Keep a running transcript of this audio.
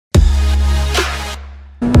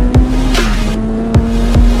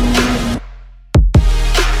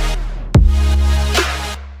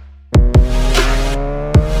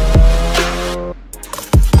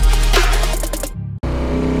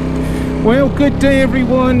Good day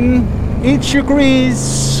everyone, it's your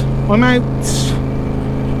Grizz. I'm out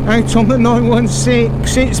on the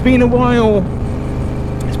 916. It's been a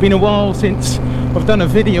while since I've done a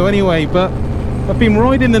video anyway, but I've been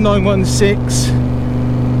riding the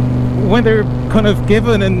 916. Weather kind of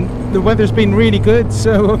given, and the weather's been really good,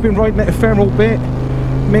 so I've been riding it a fair old bit,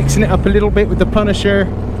 mixing it up a little bit with the Punisher,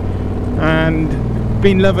 and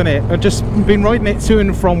been loving it. I've just been riding it to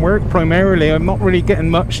and from work primarily. I'm not really getting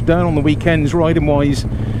much done on the weekends riding wise,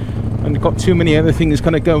 and got too many other things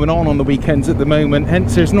kind of going on the weekends at the moment,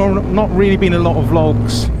 hence there's not really been a lot of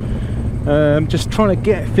vlogs. Just trying to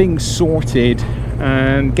get things sorted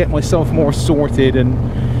and get myself more sorted, and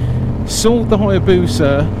sold the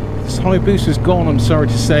Hayabusa. This Hayabusa's gone, I'm sorry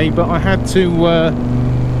to say, but I had to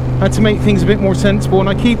make things a bit more sensible, and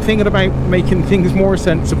I keep thinking about making things more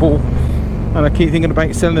sensible. And I keep thinking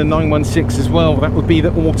about selling the 916 as well. That would be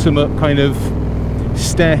the ultimate kind of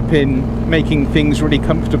step in making things really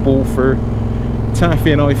comfortable for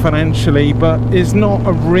Taffy and I financially, but it's not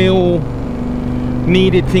a real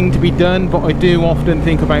needed thing to be done, but I do often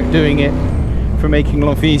think about doing it for making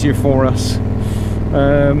life easier for us.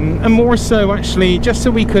 And more so actually just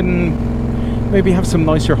so we can maybe have some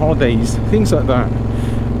nicer holidays, things like that.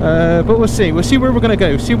 But we'll see where we're going to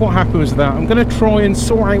go, see what happens with that. I'm going to try and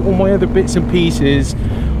sort out all my other bits and pieces.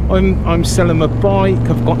 I'm selling my bike,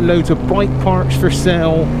 I've got loads of bike parts for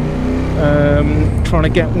sale, trying to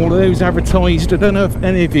get all of those advertised. I don't know if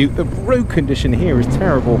any of you, the road condition here is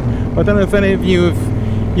terrible, I don't know if any of you have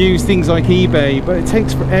used things like eBay, but it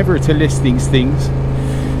takes forever to list these things.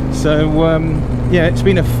 So yeah, it's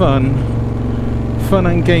been a fun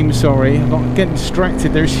and game, sorry. I'm not getting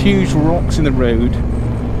distracted. There's huge rocks in the road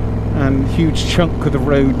and huge chunk of the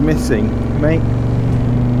road missing, mate.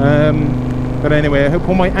 But anyway, I hope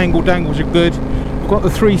all my angle dangles are good. I've got the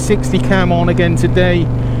 360 cam on again today.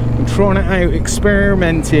 I'm trying it out,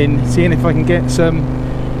 experimenting, seeing if I can get some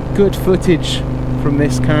good footage from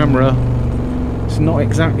this camera. It's not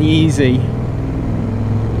exactly easy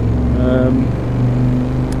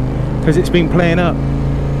because it's been playing up.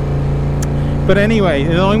 But anyway,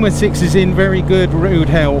 the 916 is in very good road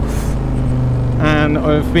health, and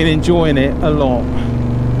I've been enjoying it a lot.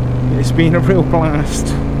 It's been a real blast,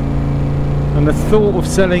 and the thought of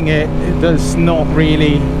selling it does not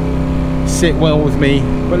really sit well with me.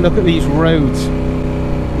 But look at these roads,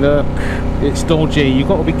 look, it's dodgy. You've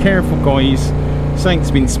got to be careful, guys. Something's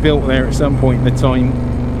been spilt there at some point in the time,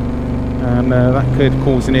 and that could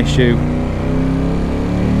cause an issue.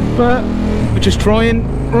 But we're just trying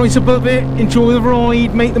right above it, enjoy the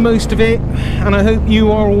ride, make the most of it, and I hope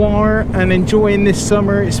you all are and enjoying this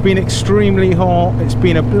summer. It's been extremely hot, it's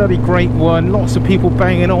been a bloody great one, lots of people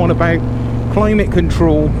banging on about climate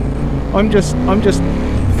control. I'm just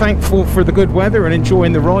thankful for the good weather and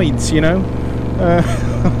enjoying the rides, you know.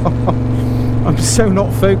 I'm so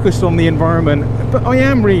not focused on the environment, but I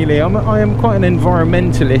am really, I am quite an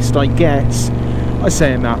environmentalist, I guess. I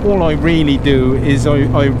saying that, all I really do is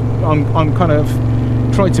I'm kind of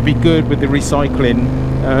try to be good with the recycling.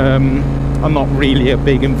 I'm not really a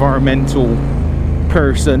big environmental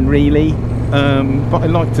person really, but I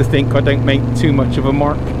like to think I don't make too much of a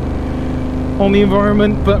mark on the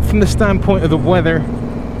environment. But from the standpoint of the weather,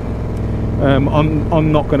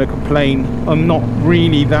 I'm not going to complain. I'm not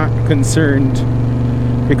really that concerned,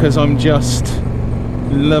 because I'm just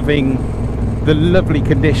loving the lovely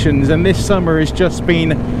conditions, and this summer has just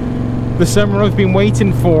been the summer I've been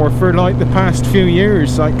waiting for like the past few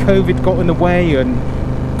years. Like COVID got in the way, and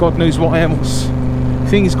God knows what else.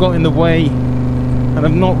 Things got in the way, and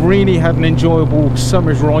I've not really had an enjoyable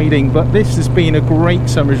summer's riding, but this has been a great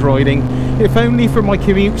summer's riding, if only for my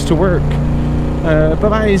commutes to work. But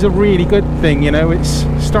that is a really good thing, you know. It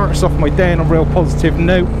starts off my day on a real positive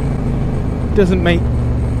note. Doesn't make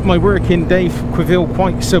my working day for Queville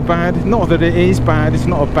quite so bad. Not that it is bad, it's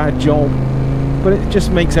not a bad job, but it just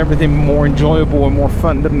makes everything more enjoyable and more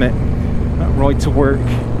fun, doesn't it? That ride to work.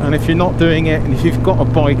 And if you're not doing it, and if you've got a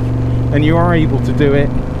bike and you are able to do it,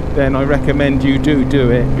 then I recommend you do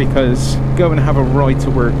it, because go and have a ride to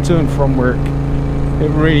work, to and from work. It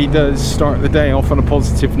really does start the day off on a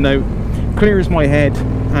positive note, clears my head,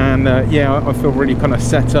 and yeah, I feel really kind of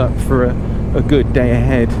set up for a good day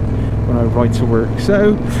ahead when I ride to work.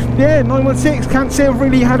 So yeah, 916, can't say I've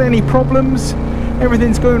really had any problems.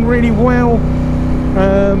 Everything's going really well.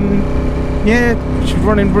 Yeah, it's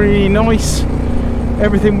running really nice.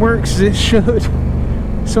 Everything works as it should,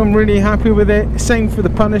 so I'm really happy with it. Same for the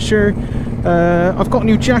Punisher. I've got a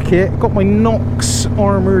new jacket, got my Nox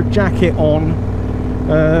armor jacket on.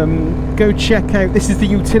 Go check out, this is the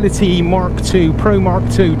Utility Mark II, Pro Mark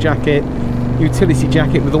II jacket. utility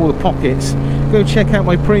jacket with all the pockets. Go check out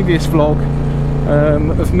my previous vlog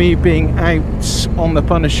of me being out on the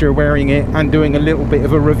Punisher wearing it and doing a little bit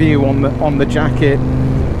of a review on the jacket.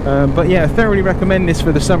 But yeah, thoroughly recommend this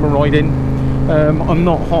for the summer riding. I'm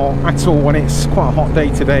not hot at all, and it's quite a hot day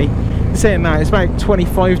today. Saying that, it's about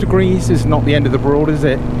 25 degrees. It's not the end of the world, is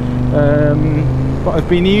it? But I've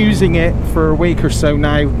been using it for a week or so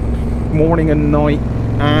now, morning and night,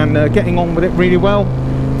 and getting on with it really well.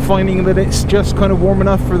 Finding that it's just kind of warm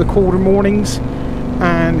enough for the colder mornings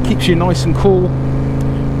and keeps you nice and cool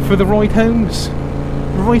for the ride homes.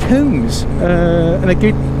 And a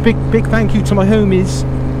good big thank you to my homies.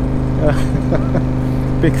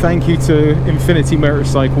 Big thank you to Infinity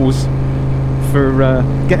Motorcycles for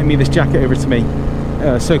getting me this jacket over to me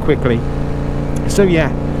so quickly. So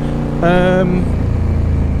yeah,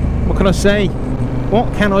 what can I say?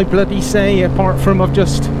 What can I bloody say apart from I've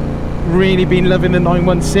just really been loving the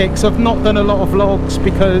 916. I've not done a lot of vlogs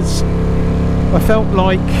because I felt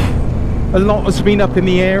like a lot has been up in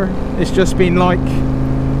the air. It's just been like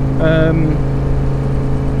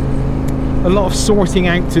a lot of sorting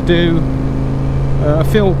out to do. I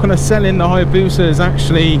feel kind of selling the Hayabusa is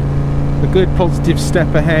actually a good positive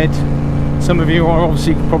step ahead. Some of you are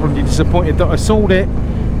obviously probably disappointed that I sold it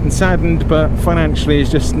and saddened, but financially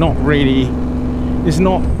it's just not really, it's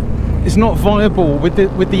not viable with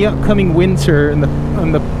the upcoming winter and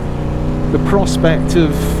the prospect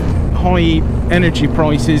of high energy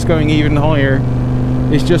prices going even higher.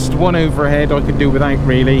 It's just one overhead I could do without,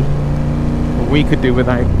 really, or we could do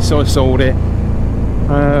without, so I sold it.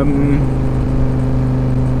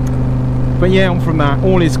 But yeah, on from that,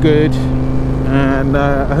 all is good, and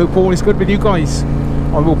I hope all is good with you guys.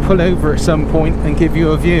 I will pull over at some point and give you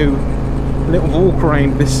a view, a little walk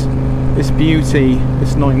around this beauty,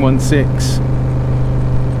 this 916.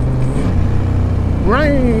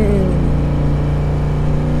 Rain!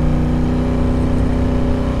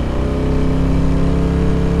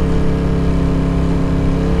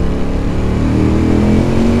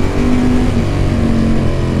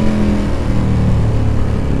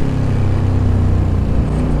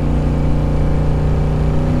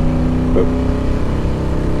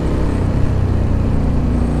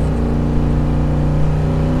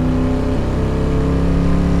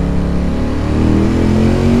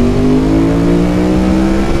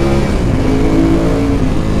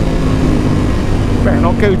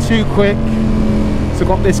 Go too quick, so I've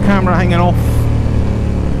got this camera hanging off.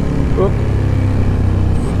 Oop.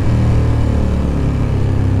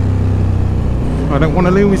 I don't want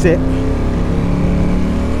to lose it.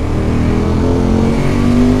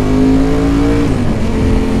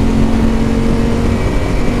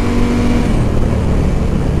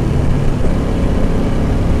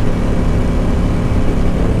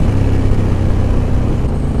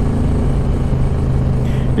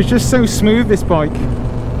 It's just so smooth, this bike.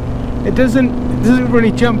 It doesn't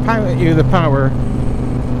really jump out at you, the power,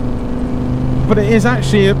 but it is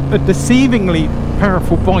actually a deceivingly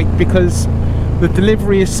powerful bike because the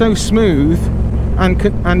delivery is so smooth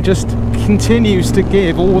and just continues to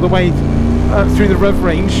give all the way through the rev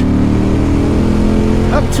range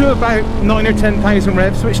up to about 9 or 10,000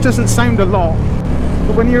 revs, which doesn't sound a lot,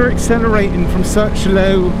 but when you're accelerating from such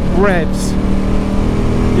low revs,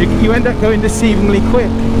 you end up going deceivingly quick.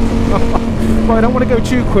 But I don't want to go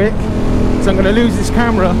too quick, so I'm going to lose this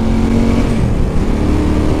camera.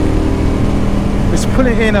 Let's pull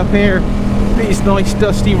it in up here. These nice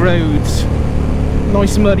dusty roads,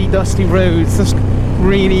 nice muddy dusty roads. That's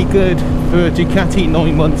really good for a Ducati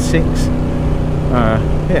 916.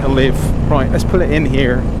 It'll live. Right, let's pull it in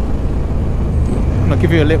here, and I'll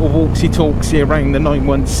give you a little walksy-talksy around the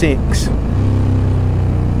 916.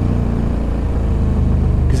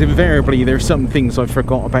 Because invariably there's some things I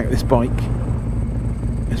forgot about this bike.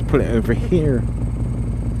 Let's put it over here.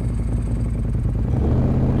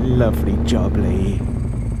 Lovely jubbly.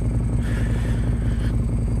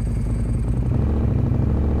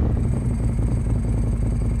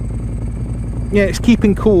 Yeah, it's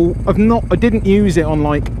keeping cool. I didn't use it on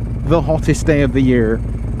like the hottest day of the year.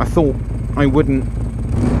 I thought I wouldn't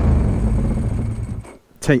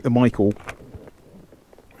take the Michael.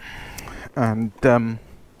 And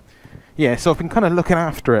yeah, so I've been kind of looking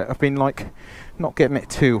after it. I've been like not getting it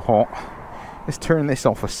too hot. Let's turn this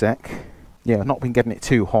off a sec. Yeah, I've not been getting it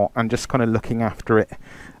too hot and just kind of looking after it.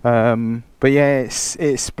 But yeah,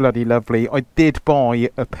 it's bloody lovely. I did buy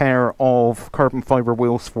a pair of carbon fibre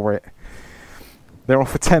wheels for it. They're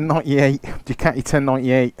off a 1098, Ducati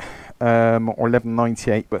 1098 or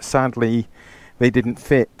 1198, but sadly they didn't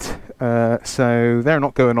fit. So they're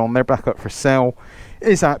not going on. They're back up for sale.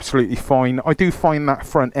 is absolutely fine. I do find that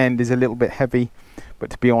front end is a little bit heavy, but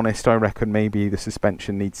to be honest, I reckon maybe the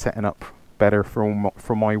suspension needs setting up better for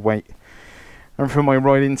my weight and for my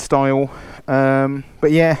riding style.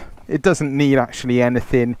 But yeah, it doesn't need actually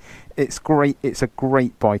anything. It's great. It's a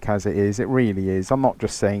great bike as it is. It really is. I'm not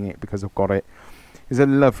just saying it because I've got it. It's a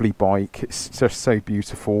lovely bike. It's just so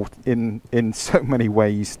beautiful in so many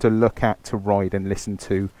ways to look at, to ride and listen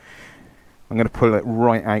to. I'm going to pull it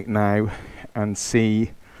right out now and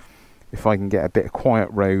see if I can get a bit of quiet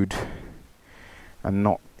road and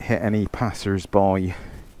not hit any passers-by.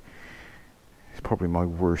 It's probably my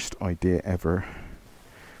worst idea ever.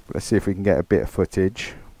 But let's see if we can get a bit of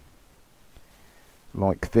footage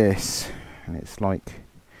like this. And it's like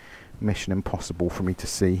mission impossible for me to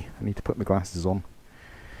see. I need to put my glasses on.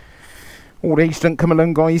 Old age doesn't come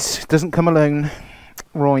alone, guys. Doesn't come alone.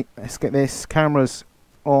 Right, let's get this. Camera's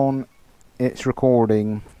on. It's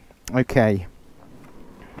recording. Okay.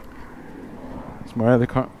 Is my other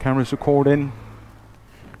camera's recording?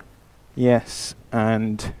 Yes,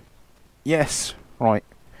 and yes. Right,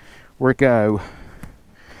 we're go.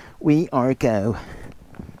 We are go.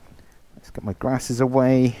 Let's get my glasses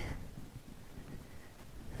away.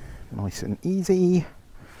 Nice and easy.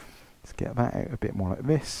 Let's get that out a bit more like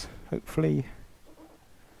this. Hopefully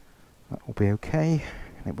that will be okay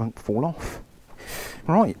and it won't fall off.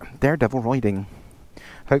 Right, daredevil riding.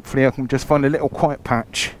 Hopefully I can just find a little quiet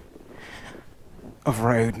patch of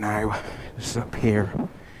road now, just up here,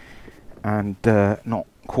 and not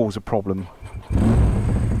cause a problem.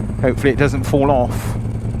 Hopefully it doesn't fall off.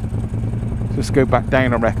 Just go back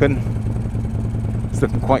down, I reckon. It's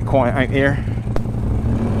looking quite quiet out here.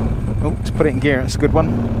 Oh, let's put it in gear, that's a good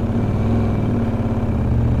one.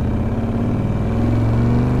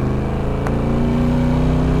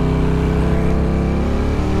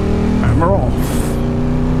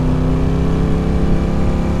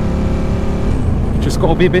 Just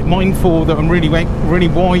got to be a bit mindful that I'm really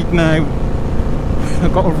wide now.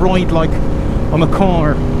 I've got to ride like I'm a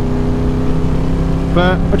car.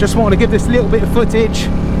 But I just want to give this little bit of footage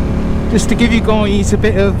just to give you guys a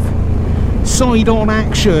bit of side-on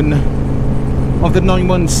action of the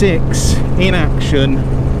 916 in action.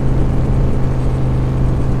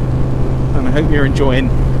 And I hope you're enjoying.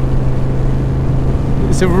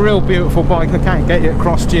 It's a real beautiful bike. I can't get it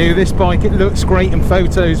across to you. This bike, it looks great in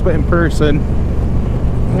photos, but in person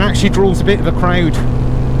it actually draws a bit of a crowd.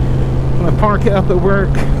 When I park it up at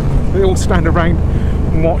work, they all stand around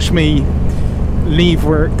and watch me leave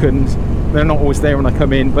work, and they're not always there when I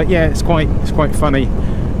come in. But yeah, it's quite funny.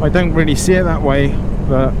 I don't really see it that way,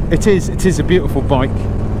 but it is a beautiful bike,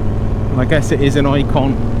 and I guess it is an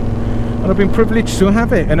icon, and I've been privileged to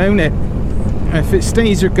have it and own it. If it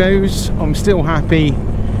stays or goes, I'm still happy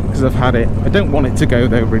because I've had it. I don't want it to go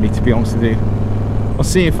though, really, to be honest with you. I'll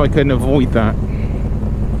see if I can avoid that.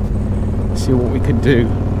 See what we can do.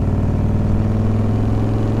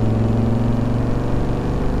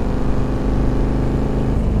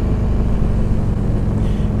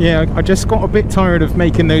 Yeah, I just got a bit tired of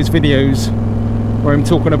making those videos where I'm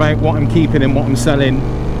talking about what I'm keeping and what I'm selling.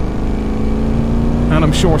 And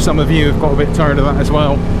I'm sure some of you have got a bit tired of that as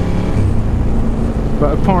well.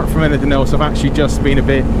 But apart from anything else, I've actually just been a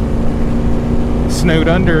bit snowed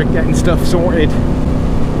under getting stuff sorted.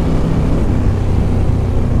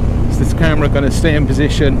 Is this camera going to stay in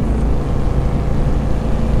position?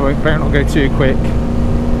 I better not go too quick.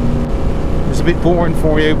 It's a bit boring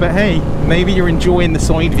for you, but hey, maybe you're enjoying the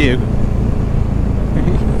side view.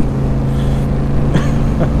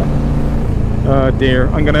 Oh dear,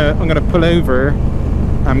 I'm gonna pull over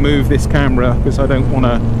and move this camera because I don't want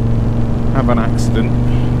to have an accident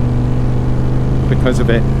because of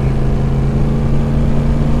it.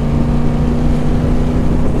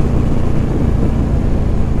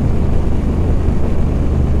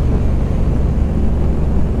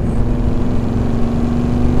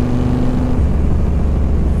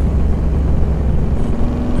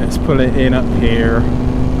 Let's pull it in up here.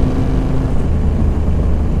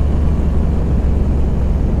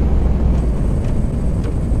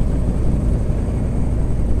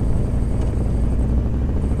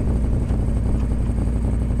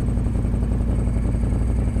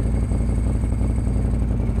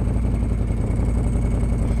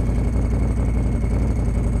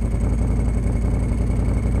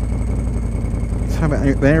 Have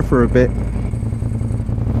it out there for a bit.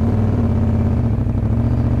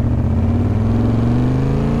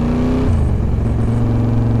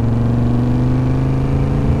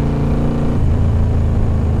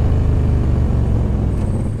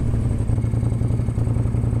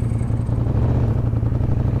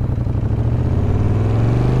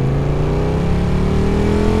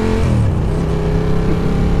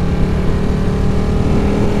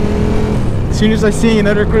 soon as I see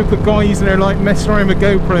another group of guys and they're like messing around with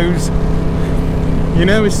GoPros, you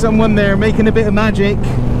know, there's someone there making a bit of magic.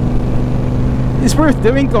 It's worth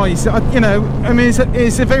doing, guys. You know, I mean,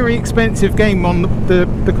 it's a very expensive game on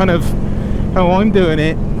the kind of how I'm doing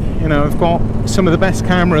it. You know, I've got some of the best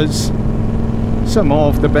cameras. Some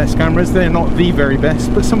of the best cameras. They're not the very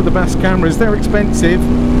best, but some of the best cameras. They're expensive,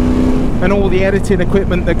 and all the editing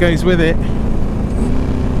equipment that goes with it.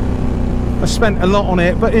 I spent a lot on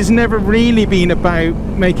it, but it's never really been about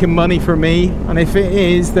making money for me. And if it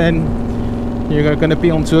is, then you're going to be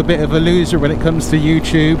onto a bit of a loser when it comes to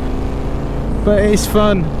YouTube. But it's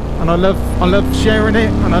fun, and I love sharing it,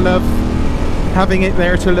 and I love having it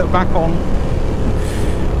there to look back on.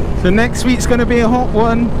 So next week's going to be a hot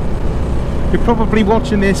one. You're probably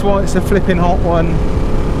watching this while it's a flipping hot one.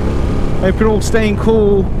 Hope you're all staying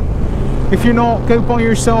cool. If you're not, go buy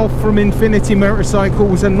yourself from Infinity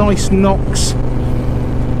Motorcycles a nice Knox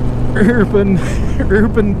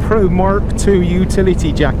Urban Pro Mark II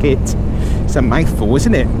utility jacket. It's a mouthful,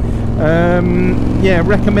 isn't it? Yeah,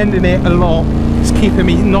 recommending it a lot. It's keeping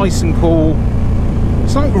me nice and cool.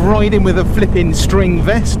 It's like riding with a flipping string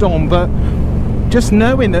vest on, but just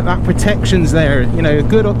knowing that that protection's there, you know,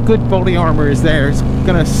 good body armor is there. It's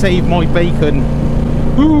gonna save my bacon.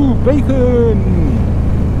 Ooh, bacon!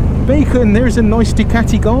 Bacon, there's a nice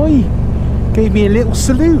Ducati guy. Gave me a little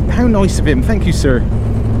salute. How nice of him. Thank you, sir.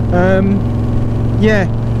 Yeah.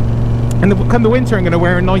 And come the winter, I'm gonna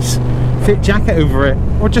wear a nice fit jacket over it,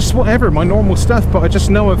 or just whatever, my normal stuff, but I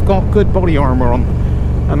just know I've got good body armor on,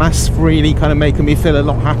 and that's really kind of making me feel a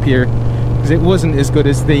lot happier, because it wasn't as good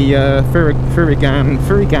as the Furigun,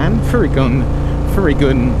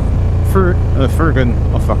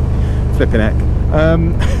 oh fuck, flipping heck,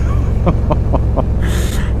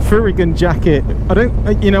 Furigun jacket. I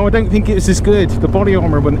don't think it was as good. The body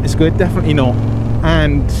armor wasn't as good, definitely not.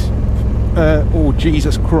 And oh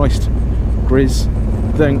Jesus Christ, Grizz,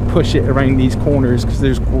 don't push it around these corners because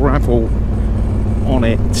there's gravel on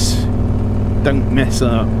it. Don't mess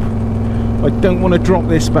up. I don't want to drop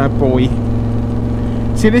this bad boy.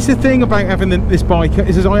 See, this is the thing about having this bike,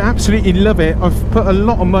 is I absolutely love it. I've put a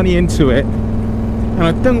lot of money into it, and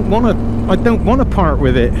I don't want to part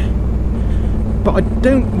with it, but I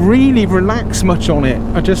don't really relax much on it.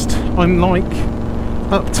 I'm like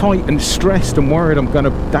uptight and stressed and worried I'm going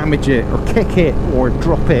to damage it or kick it or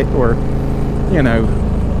drop it, or you know,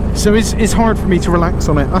 so it's hard for me to relax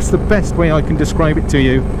on it. That's the best way I can describe it to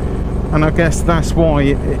you, and I guess that's why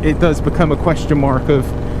it does become a question mark of,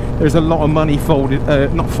 there's a lot of money a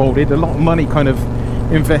lot of money kind of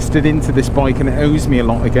invested into this bike, and it owes me a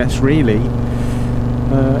lot, I guess, really.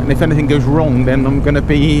 And if anything goes wrong, then it's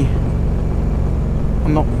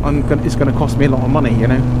going to cost me a lot of money, you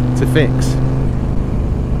know, to fix.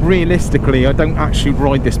 Realistically, I don't actually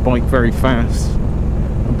ride this bike very fast.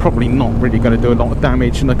 I'm probably not really going to do a lot of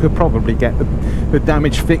damage, and I could probably get the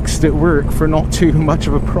damage fixed at work for not too much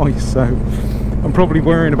of a price, so I'm probably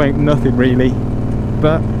worrying about nothing really.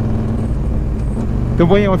 But the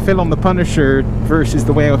way I feel on the Punisher versus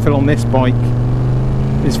the way I feel on this bike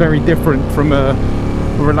is very different from a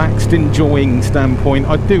relaxed enjoying standpoint.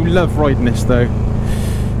 I do love riding this though,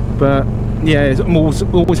 but yeah, I'm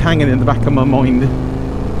always hanging in the back of my mind,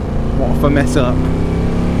 what if I mess up?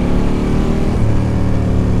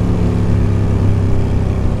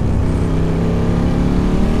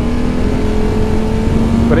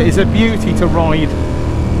 But it is a beauty to ride,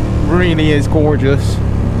 really is gorgeous,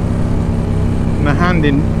 and the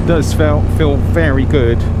handling does feel very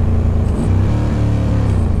good.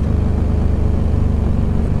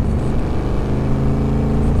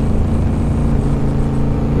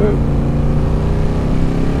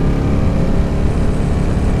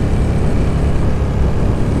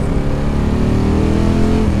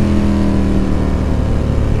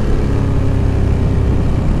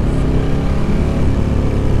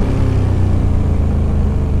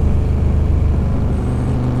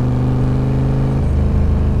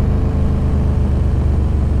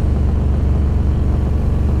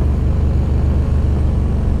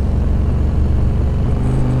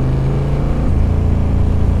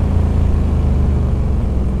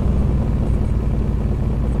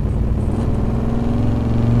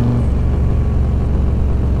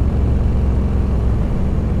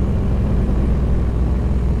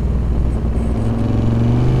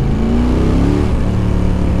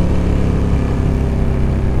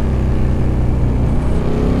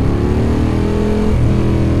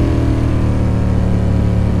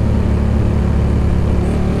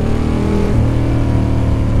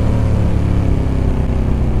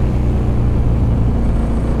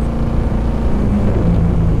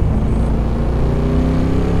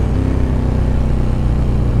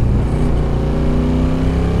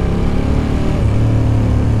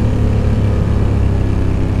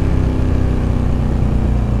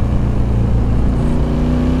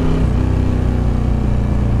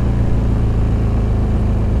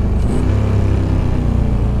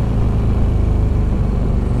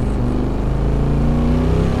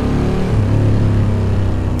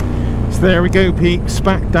 there we go, peeps,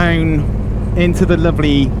 back down into the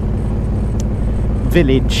lovely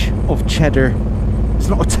village of Cheddar. It's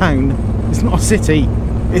not a town, it's not a city,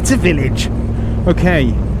 it's a village.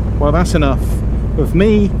 Okay, well that's enough of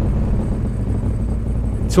me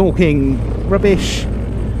talking rubbish.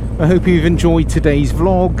 I hope you've enjoyed today's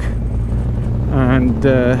vlog, and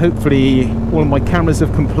hopefully all of my cameras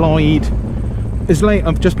have complied. As late,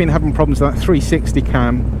 I've just been having problems with that 360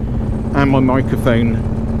 cam and my microphone,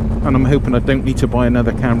 and I'm hoping I don't need to buy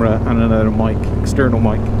another camera and another mic, external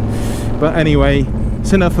mic. But anyway,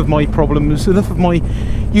 it's enough of my problems, enough of my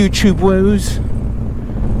YouTube woes.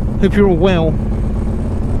 Hope you're all well,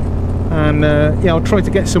 and yeah, I'll try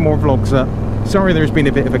to get some more vlogs up. Sorry there's been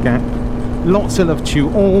a bit of a gap. Lots of love to you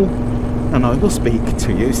all, and I will speak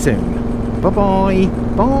to you soon. Bye bye,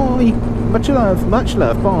 bye, much love,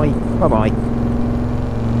 bye, bye bye.